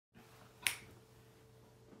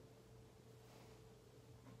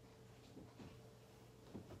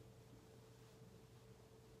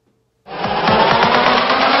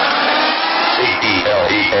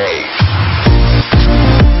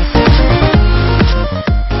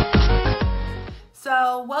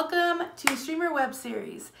So welcome to Streamer Web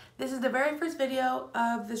Series. This is the very first video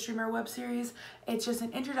of the Streamer Web Series. It's just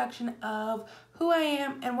an introduction of who I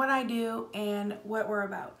am and what I do and what we're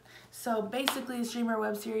about. So basically, Streamer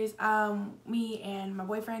Web Series, me and my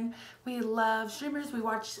boyfriend, we love streamers. We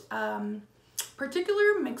watch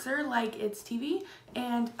particular mixer like it's TV,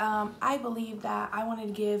 and I believe that I wanted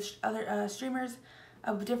to give other streamers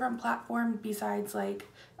a different platform besides like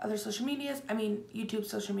other social medias. I mean, YouTube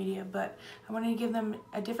social media, but I wanted to give them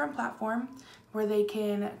a different platform where they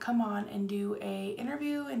can come on and do a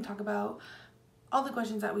interview and talk about all the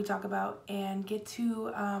questions that we talk about and get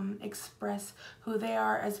to express who they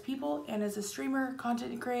are as people and as a streamer,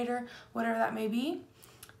 content creator, whatever that may be.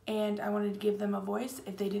 And I wanted to give them a voice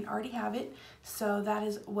if they didn't already have it. So that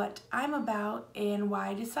is what I'm about and why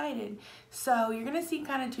I decided. So you're gonna see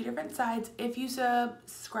kind of two different sides if you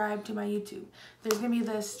subscribe to my YouTube. There's gonna be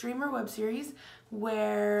the Streamer Web Series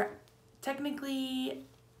where technically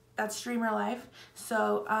that's streamer life.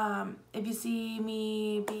 So if you see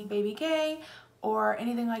me being Baby K or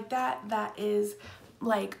anything like that, that is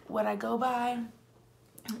like what I go by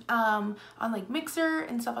on like Mixer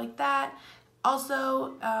and stuff like that.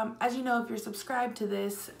 Also, as you know, if you're subscribed to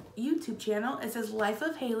this YouTube channel, it says Life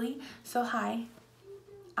of Haley. So hi,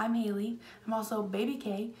 I'm Haley. I'm also Baby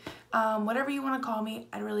K. Whatever you want to call me,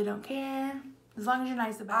 I really don't care. As long as you're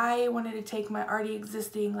nice about it. I wanted to take my already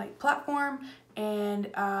existing like platform and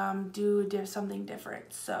do something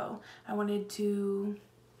different. So I wanted to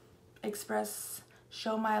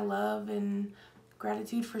show my love and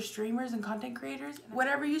gratitude for streamers and content creators.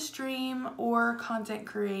 Whatever you stream or content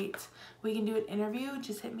create, we can do an interview.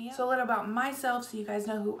 Just hit me up. So a little about myself so you guys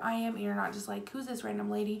know who I am and you're not just like, who's this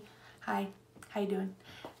random lady? Hi, how you doing?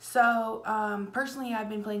 So personally, I've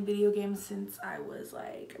been playing video games since I was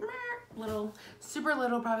like super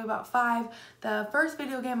little, probably about 5. The first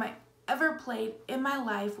video game I ever played in my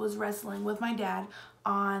life was wrestling with my dad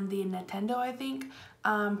on the Nintendo, I think.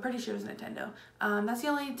 Pretty sure it was Nintendo. That's the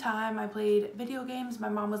only time I played video games. My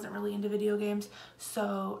mom wasn't really into video games,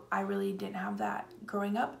 so I really didn't have that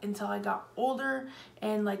growing up until I got older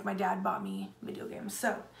and like my dad bought me video games.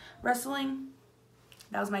 So wrestling,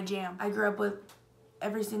 that was my jam. I grew up with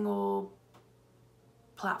every single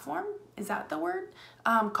platform, is that the word?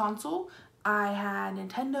 Console. I had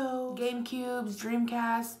Nintendo, GameCubes,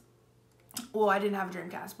 Dreamcast. Well, I didn't have a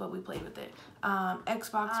Dreamcast, but we played with it.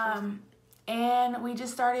 Xbox. And we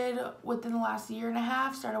just started within the last year and a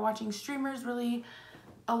half, started watching streamers really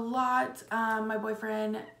a lot. My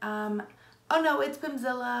boyfriend, oh no, it's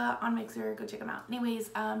Pimzilla on Mixer, go check him out. Anyways,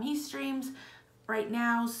 he streams right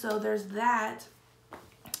now, so there's that.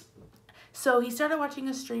 So he started watching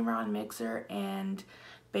a streamer on Mixer and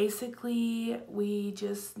basically we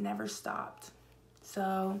just never stopped.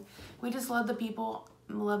 So we just love the people,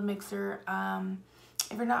 love Mixer.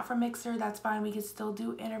 If you're not from Mixer, that's fine. We can still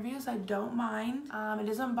do interviews. I don't mind. It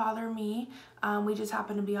doesn't bother me. We just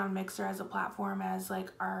happen to be on Mixer as a platform as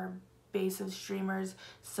like our base of streamers.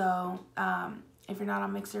 So if you're not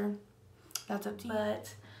on Mixer, that's up to you.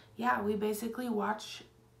 But yeah, we basically watch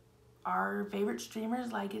our favorite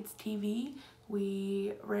streamers like it's TV.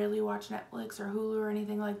 We rarely watch Netflix or Hulu or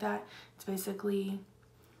anything like that. It's basically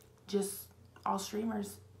just all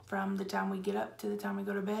streamers. From the time we get up to the time we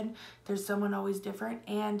go to bed, there's someone always different.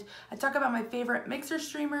 And I talk about my favorite Mixer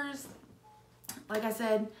streamers. Like I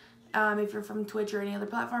said, if you're from Twitch or any other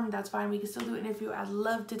platform, that's fine. We can still do an interview. I'd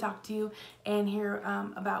love to talk to you and hear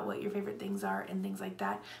about what your favorite things are and things like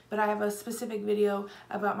that. But I have a specific video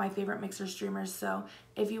about my favorite Mixer streamers. So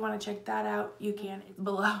if you want to check that out, you can. It's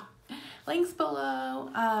below. Links below.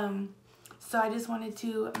 So I just wanted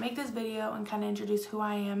to make this video and kind of introduce who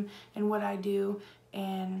I am and what I do.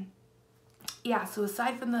 And yeah, so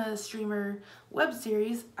aside from the Streamer Web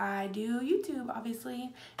Series, I do YouTube,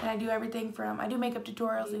 obviously, and I do everything from, I do makeup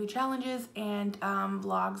tutorials, do challenges, and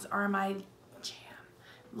vlogs are my jam.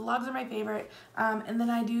 Vlogs are my favorite, and then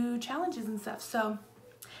I do challenges and stuff. So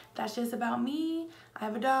that's just about me. I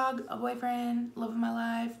have a dog, a boyfriend, love of my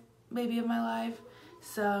life, baby of my life.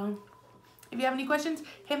 So if you have any questions,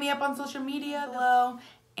 hit me up on social media below.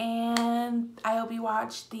 And I hope you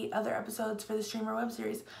watch the other episodes for the Streamer Web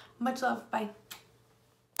Series. Much love. Bye.